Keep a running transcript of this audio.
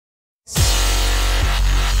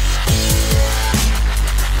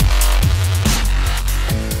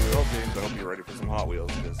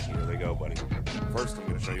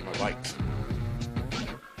to show you my bikes.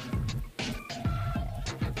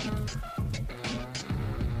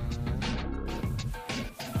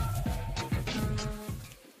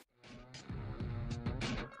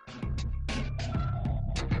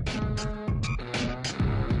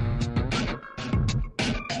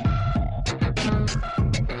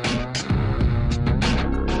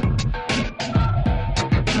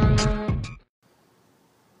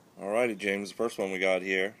 Alrighty, James, the first one we got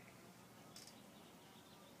here,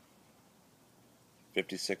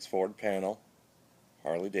 56 Ford panel,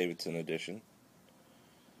 Harley Davidson edition,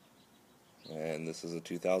 and this is a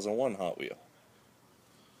 2001 Hot Wheel.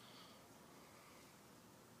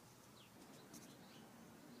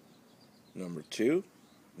 Number 2,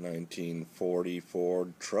 1940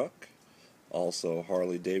 Ford truck, also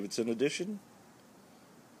Harley Davidson edition,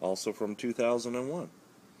 also from 2001.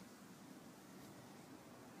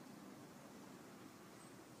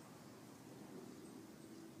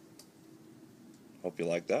 Hope you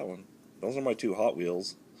like that one. Those are my two Hot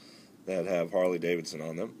Wheels that have Harley Davidson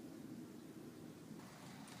on them.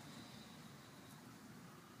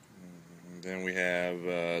 And then we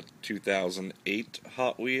have 2008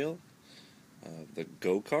 Hot Wheel, the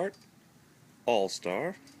Go-Kart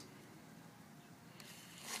All-Star.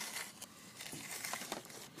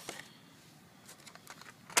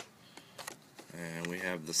 And we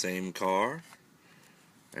have the same car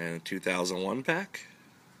and a 2001 pack.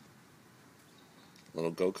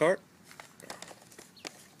 Little go-kart.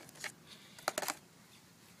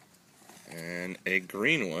 And a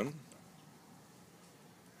green one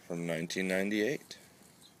from 1998.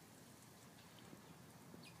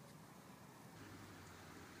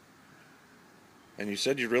 And you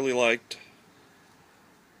said you really liked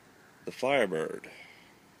the Firebird.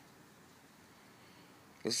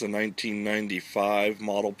 This is a 1995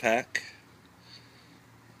 model pack.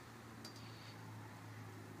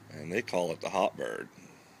 And they call it the Hot Bird.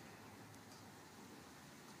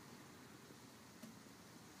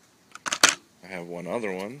 I have one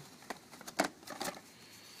other one.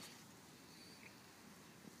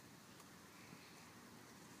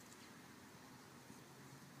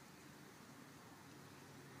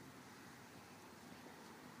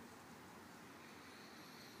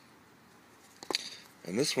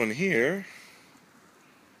 And this one here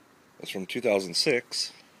is from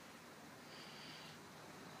 2006.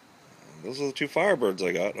 Those are the two Firebirds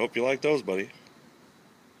I got. Hope you like those, buddy.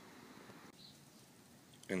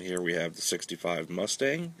 And here we have the 65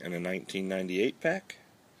 Mustang and a 1998 pack.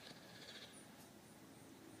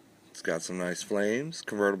 It's got some nice flames,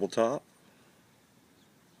 convertible top.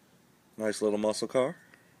 Nice little muscle car.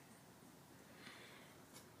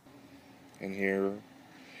 And here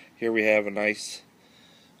we have a nice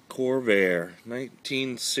Corvair,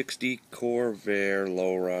 1960 Corvair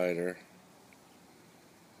lowrider.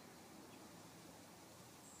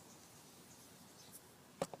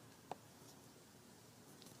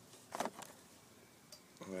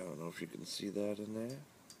 I don't know if you can see that in there.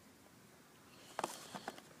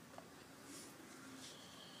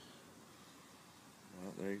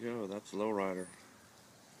 Well, there you go. That's lowrider.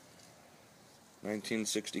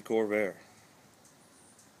 1960 Corvair.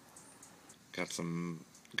 Got some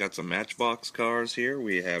Matchbox cars here.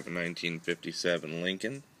 We have a 1957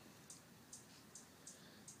 Lincoln.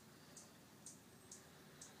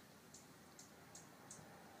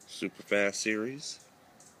 Super Fast Series.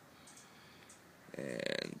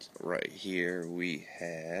 And right here we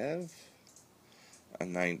have a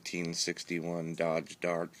 1961 Dodge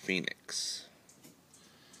Dart Phoenix.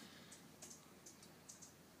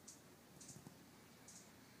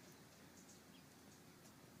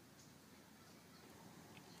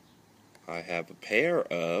 I have a pair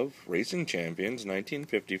of Racing Champions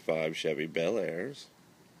 1955 Chevy Bel Airs.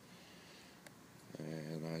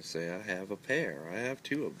 And I say I have a pair. I have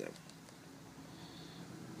two of them.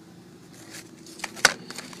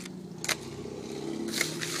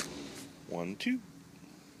 One, two.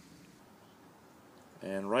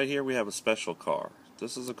 And right here we have a special car.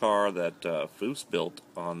 This is a car that VWBus built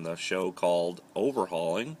on the show called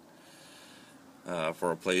Overhauling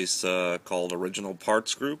for a place called Original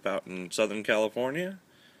Parts Group out in Southern California,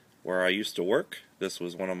 where I used to work. This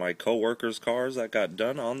was one of my co-workers' cars that got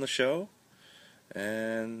done on the show,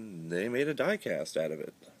 and they made a die-cast out of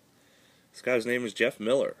it. This guy's name is Jeff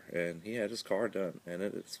Miller, and he had his car done, and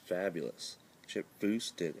it is fabulous. Chip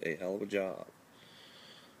VWBus did a hell of a job.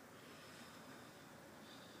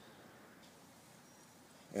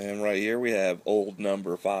 And right here we have old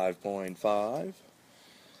number 5.5.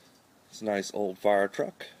 It's a nice old fire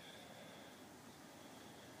truck.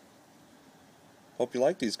 Hope you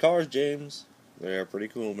like these cars, James. They're pretty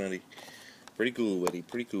cool, Pretty cool, Eddie,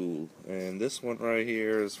 pretty cool. And this one right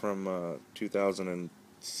here is from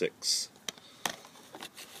 2006.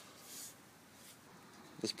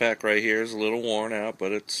 This pack right here is a little worn out,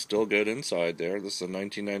 but it's still good inside there. This is a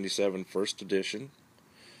 1997 first edition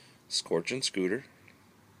Scorchin' Scooter.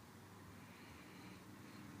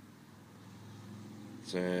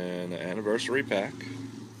 It's an anniversary pack.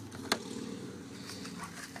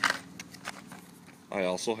 I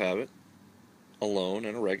also have it alone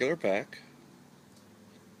in a regular pack.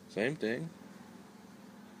 Same thing.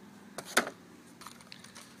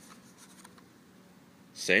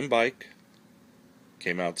 Same bike.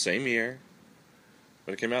 Came out same year,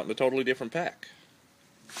 but it came out in a totally different pack.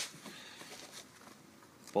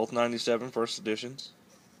 Both 97 first editions.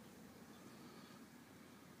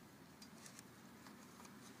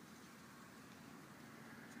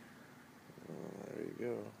 There you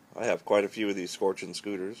go. I have quite a few of these Scorchin'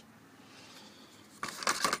 Scooters.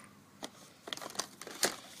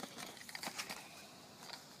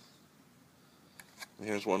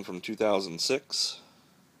 Here's one from 2006.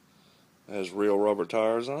 It has real rubber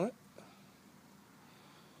tires on it.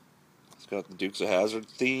 It's got the Dukes of Hazzard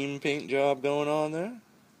theme paint job going on there.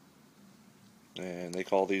 And they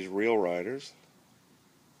call these Real Riders.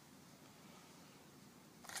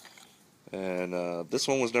 And this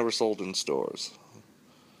one was never sold in stores.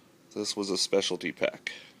 This was a specialty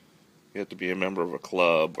pack. You have to be a member of a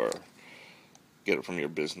club or get it from your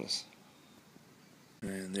business.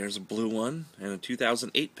 And there's a blue one and a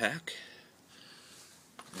 2008 pack.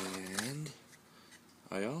 And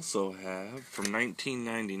I also have, from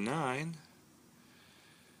 1999,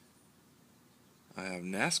 I have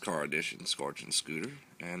NASCAR edition Scorchin' Scooter.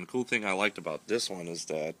 And the cool thing I liked about this one is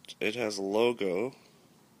that it has a logo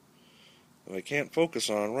that I can't focus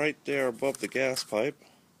on right there above the gas pipe.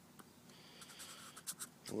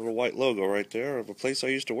 A little white logo right there of a place I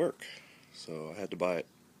used to work. So I had to buy it.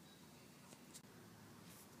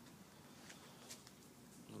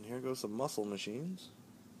 And here goes some muscle machines.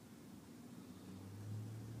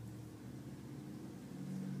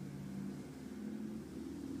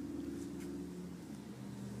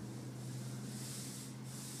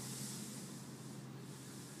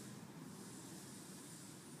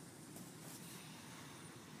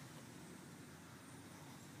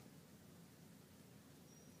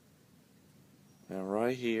 Now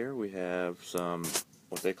right here we have some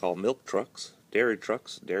what they call milk trucks, dairy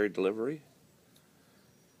delivery.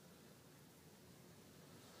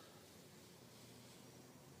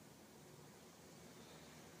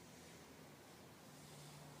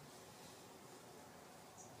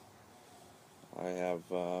 I have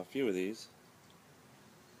a few of these.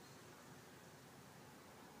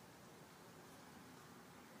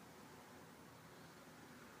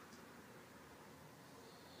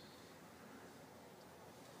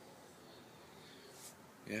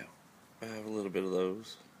 Yeah, I have a little bit of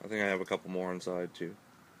those. I think I have a couple more inside too.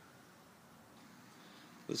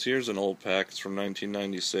 This here's an old pack. It's from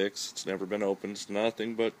 1996. It's never been opened. It's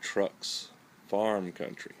nothing but trucks. Farm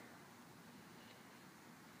country.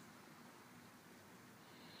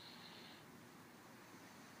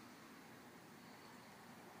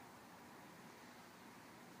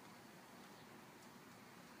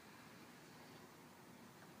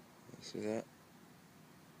 See that?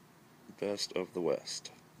 Best of the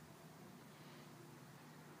West.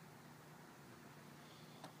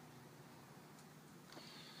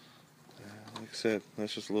 Like I said,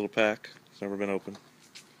 that's just a little pack. It's never been opened.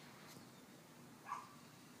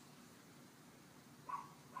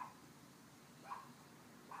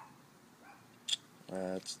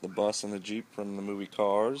 That's the bus and the Jeep from the movie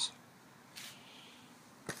Cars.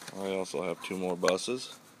 I also have two more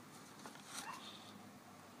buses.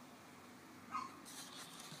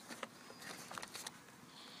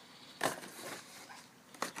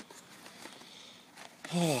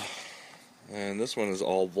 And this one is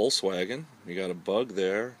all Volkswagen. You got a bug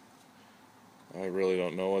there. I really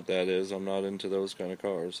don't know what that is. I'm not into those kind of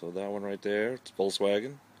cars. So that one right there, it's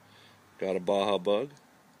Volkswagen. Got a Baja bug.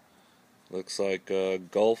 Looks like a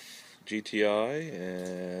Golf GTI.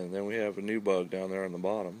 And then we have a new bug down there on the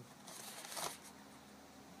bottom.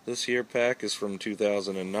 This here pack is from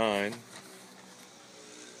 2009.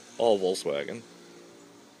 All Volkswagen.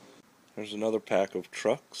 There's another pack of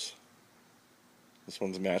trucks. This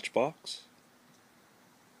one's Matchbox.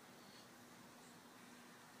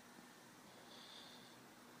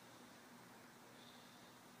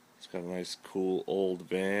 It's got a nice cool old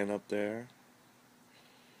van up there.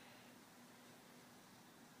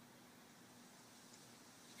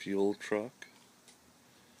 Fuel truck.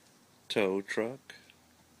 Tow truck.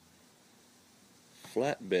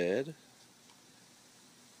 Flatbed.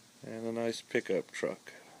 And a nice pickup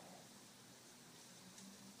truck.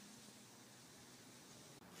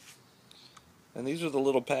 And these are the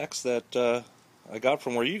little packs that I got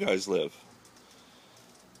from where you guys live.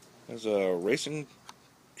 There's a racing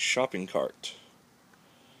shopping cart.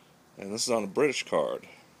 And this is on a British card.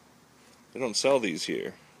 They don't sell these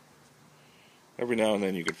here. Every now and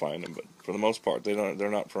then you can find them, but for the most part they're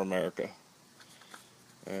not for America.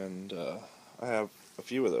 And I have a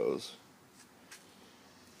few of those.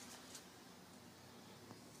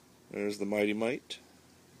 There's the Mighty Might.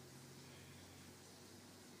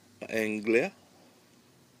 Anglia.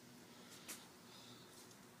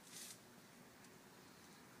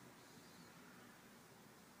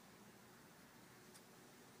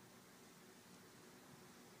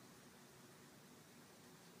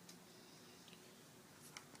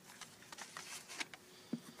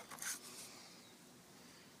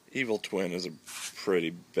 Evil Twin is a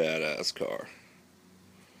pretty badass car.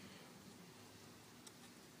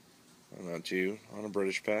 And that's you on a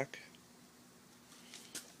British pack.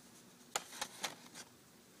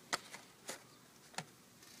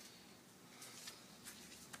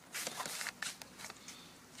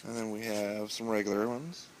 And then we have some regular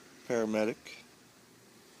ones. Paramedic.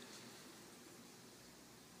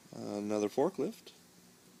 Another forklift.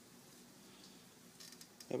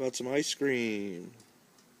 How about some ice cream?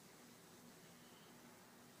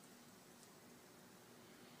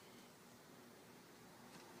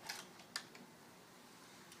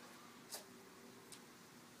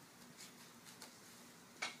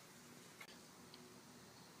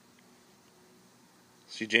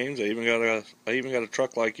 See, James, I even got a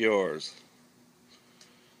truck like yours.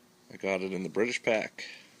 I got it in the British pack.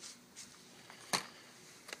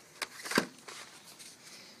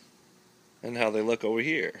 And how they look over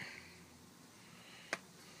here.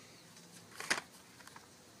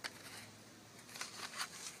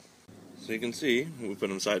 So you can see, we put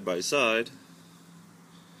them side by side.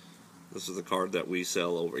 This is the car that we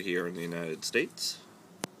sell over here in the United States.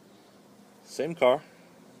 Same car.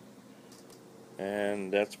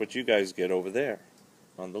 And that's what you guys get over there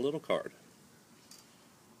on the little card.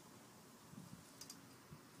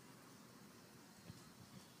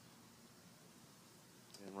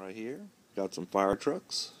 And right here, got some fire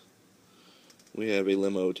trucks. We have a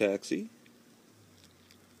limo taxi.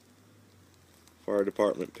 Fire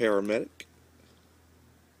department paramedic.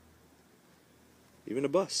 Even a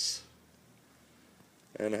bus.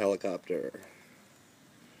 And a helicopter.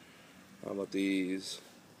 How about these?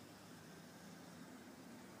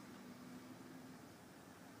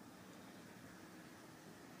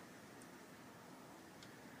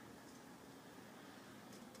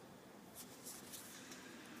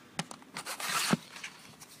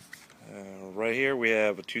 Right here we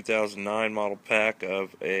have a 2009 model pack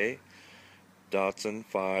of a Datsun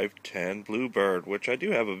 510 Bluebird, which I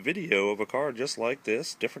do have a video of a car just like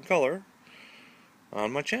this, different color,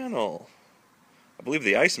 on my channel. I believe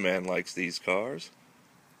the Iceman likes these cars.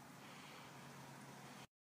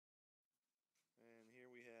 And here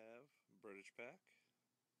we have British pack,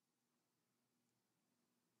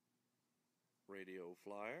 radio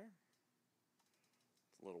flyer,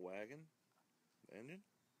 it's a little wagon, engine,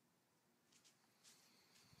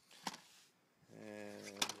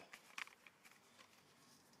 and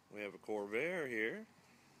we have a Corvair here.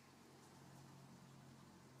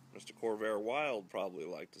 Mr. Corvair Wild probably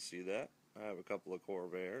like to see that. I have a couple of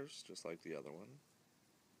Corvairs, just like the other one.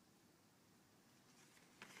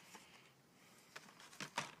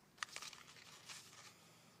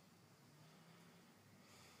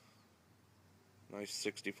 Nice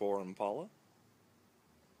 64 Impala.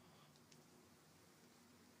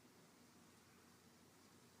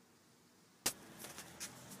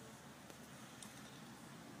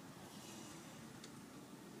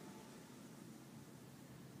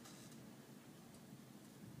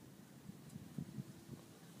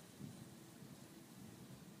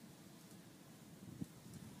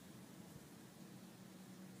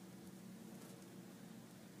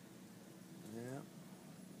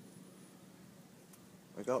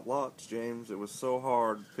 I got lots, James. It was so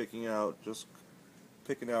hard picking out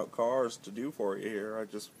cars to do for you here. I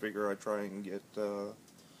just figure I'd try and get you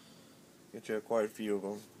quite a few of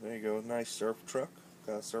them. There you go, nice surf truck.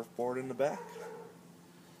 Got a surfboard in the back.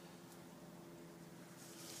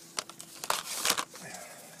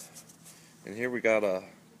 And here we got a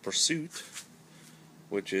Pursuit,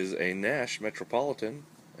 which is a Nash Metropolitan,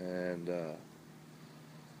 and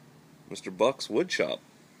Mr. Buck's Woodshop.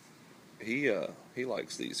 He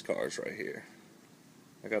likes these cars right here.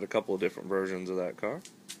 I got a couple of different versions of that car.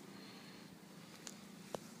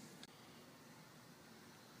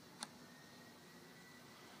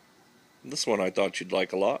 This one I thought you'd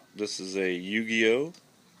like a lot. This is a Yu-Gi-Oh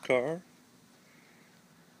car,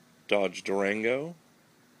 Dodge Durango,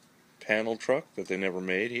 panel truck that they never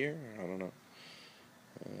made here. I don't know.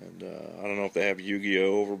 And I don't know if they have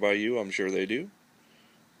Yu-Gi-Oh over by you. I'm sure they do.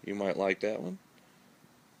 You might like that one.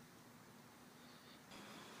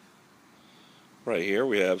 Right here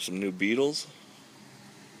we have some new Beetles.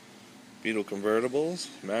 Beetle convertibles,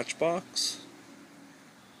 Matchbox.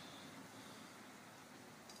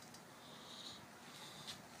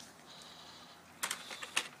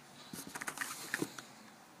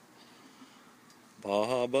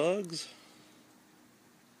 Baja Bugs.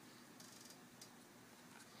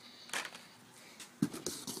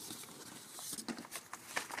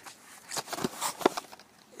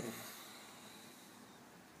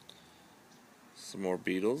 Some more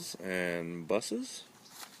Beetles and buses.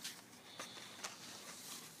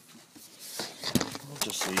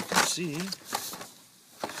 Just so you can see,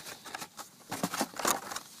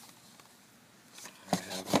 I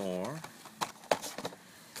have more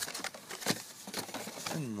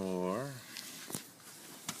and more.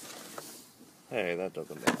 Hey, that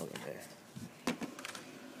doesn't belong in there.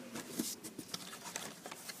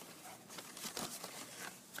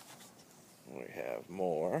 We have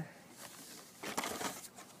more.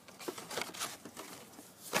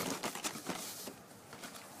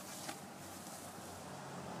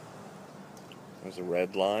 There's a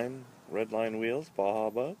red line wheels, Baja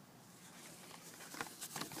Bug.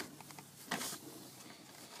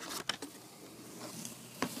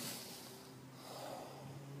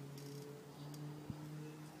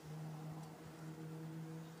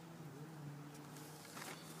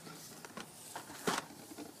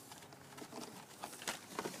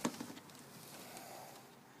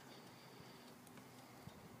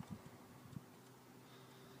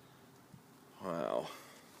 Wow.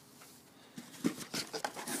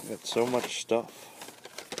 Got so much stuff.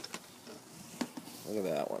 Look at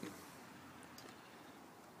that one.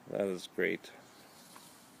 That is great.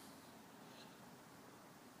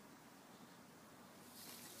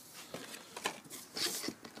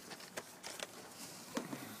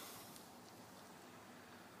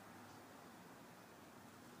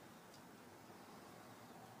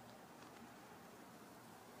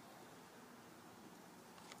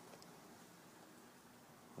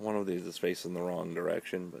 One of these is facing the wrong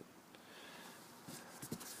direction, but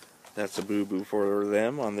that's a boo-boo for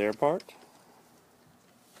them on their part.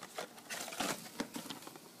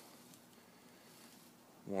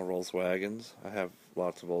 More Volkswagens. I have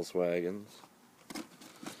lots of Volkswagens.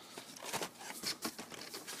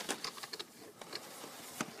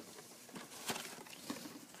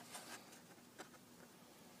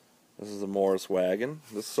 This is a Morris wagon.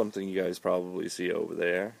 This is something you guys probably see over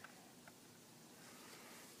there.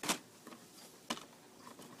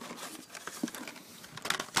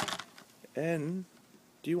 And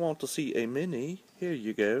do you want to see a Mini? Here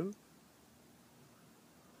you go.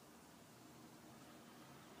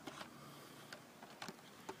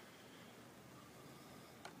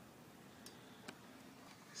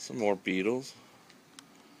 Some more Beetles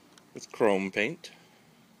with chrome paint.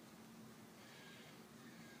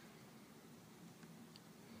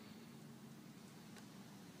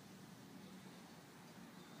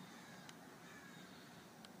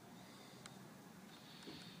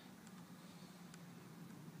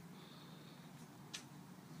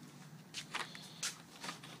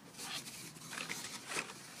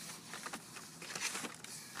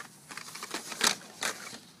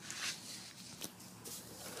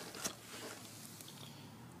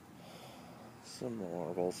 Some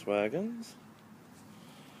more Volkswagens.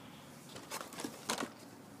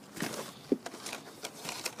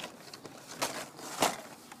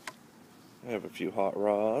 I have a few hot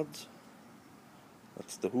rods.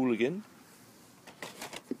 That's the Hooligan.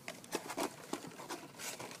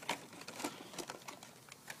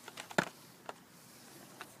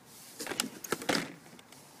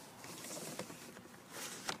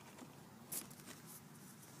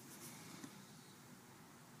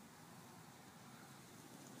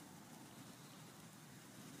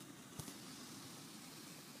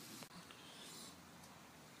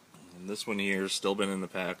 And this one here has still been in the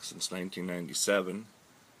pack since 1997.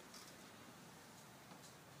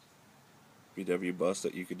 VWBus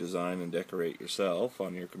that you could design and decorate yourself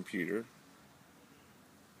on your computer.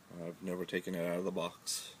 I've never taken it out of the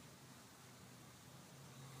box.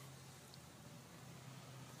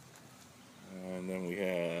 And then we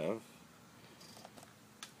have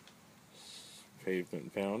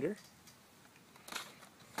Pavement Pounder.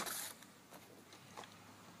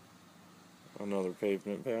 Another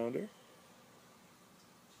Pavement Pounder.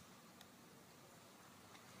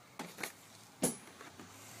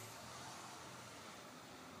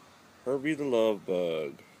 Herbie the Love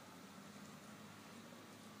Bug.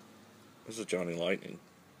 This is Johnny Lightning.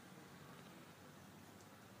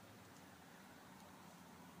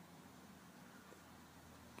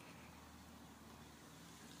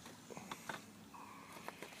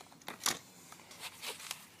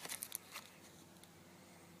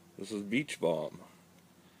 This is Beach Bomb.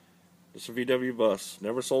 This is VWBus.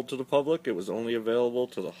 Never sold to the public. It was only available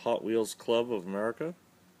to the Hot Wheels Club of America.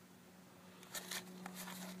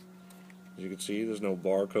 As you can see, there's no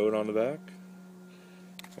barcode on the back.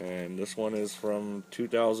 And this one is from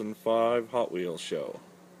 2005 Hot Wheels show.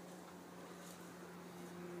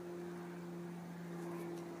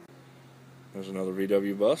 There's another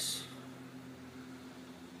VWBus.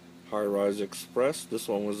 High Rise Express. This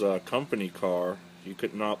one was a company car. You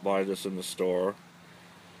could not buy this in the store.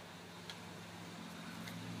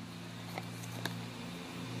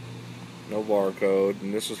 No barcode,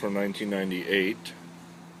 and this is from 1998.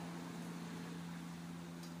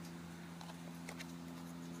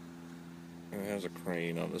 It has a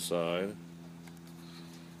crane on the side.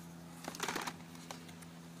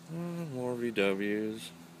 More VWs.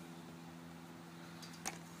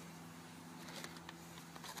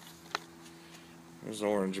 There's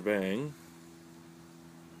Orange Bang.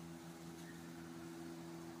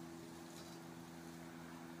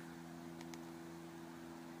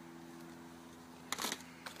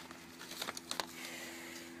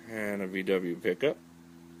 And a VW pickup.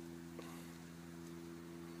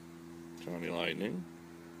 Johnny Lightning.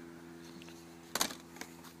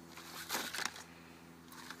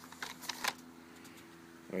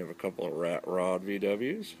 We have a couple of Rat Rod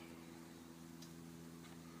VWs.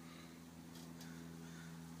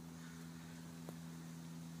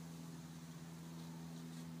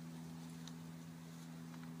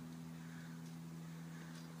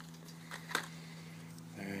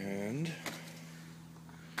 And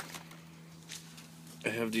I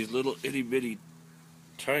have these little itty bitty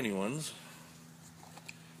tiny ones.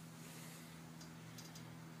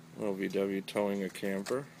 Little VW towing a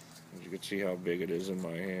camper. As you can see how big it is in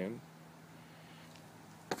my hand.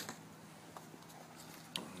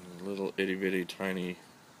 Little itty bitty tiny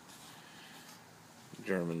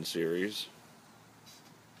German series.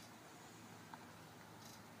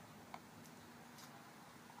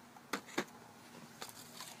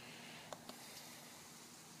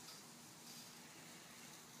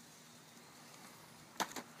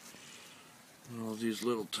 All these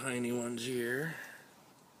little tiny ones here.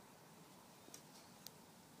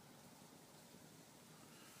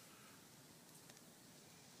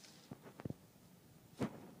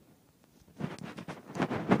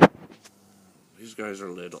 These guys are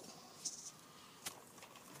little.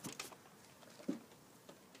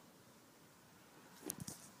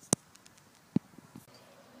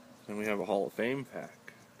 Then we have a Hall of Fame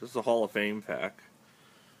pack. This is a Hall of Fame pack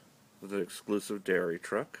with an exclusive dairy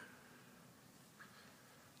truck.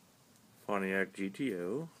 Pontiac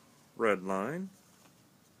GTO, Redline,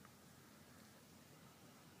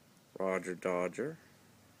 Roger Dodger,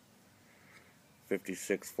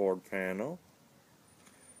 56 Ford panel,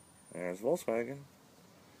 there's Volkswagen,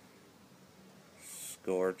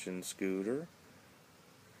 Scorch and Scooter,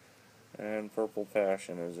 and Purple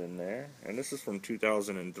Passion is in there, and this is from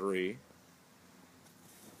 2003.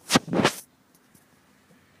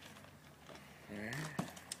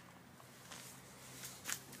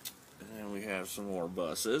 And we have some more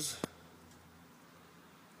buses.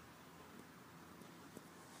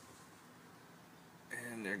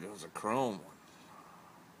 And there goes a chrome one.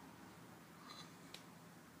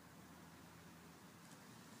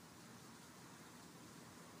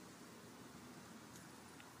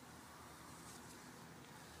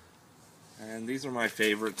 And these are my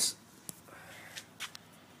favorites.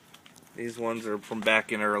 These ones are from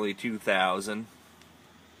back in early 2000.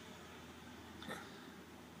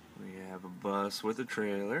 We have a bus with a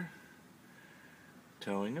trailer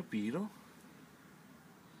towing a Beetle.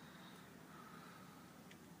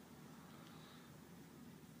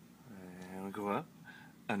 And we go up,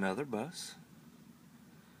 another bus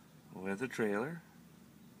with a trailer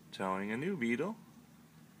towing a new Beetle.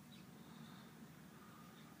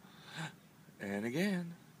 And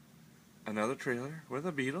again, another trailer with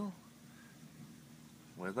a Beetle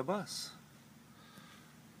with a bus.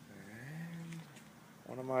 And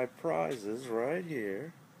one of my prizes right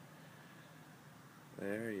here.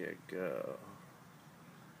 There you go.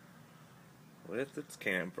 With its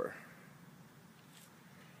camper.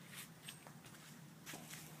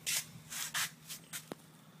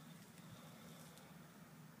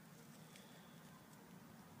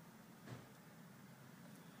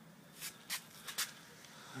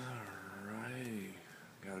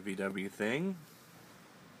 VW thing.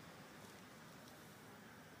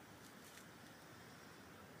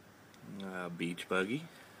 Beach buggy.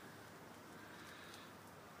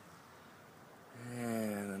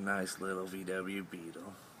 And a nice little VW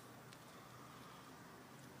Beetle.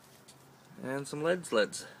 And some lead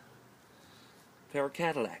sleds. Pair of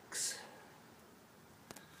Cadillacs.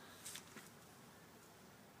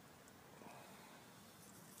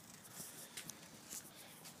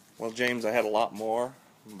 Well, James, I had a lot more,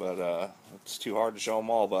 but it's too hard to show them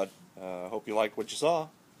all, bud. Hope you liked what you saw.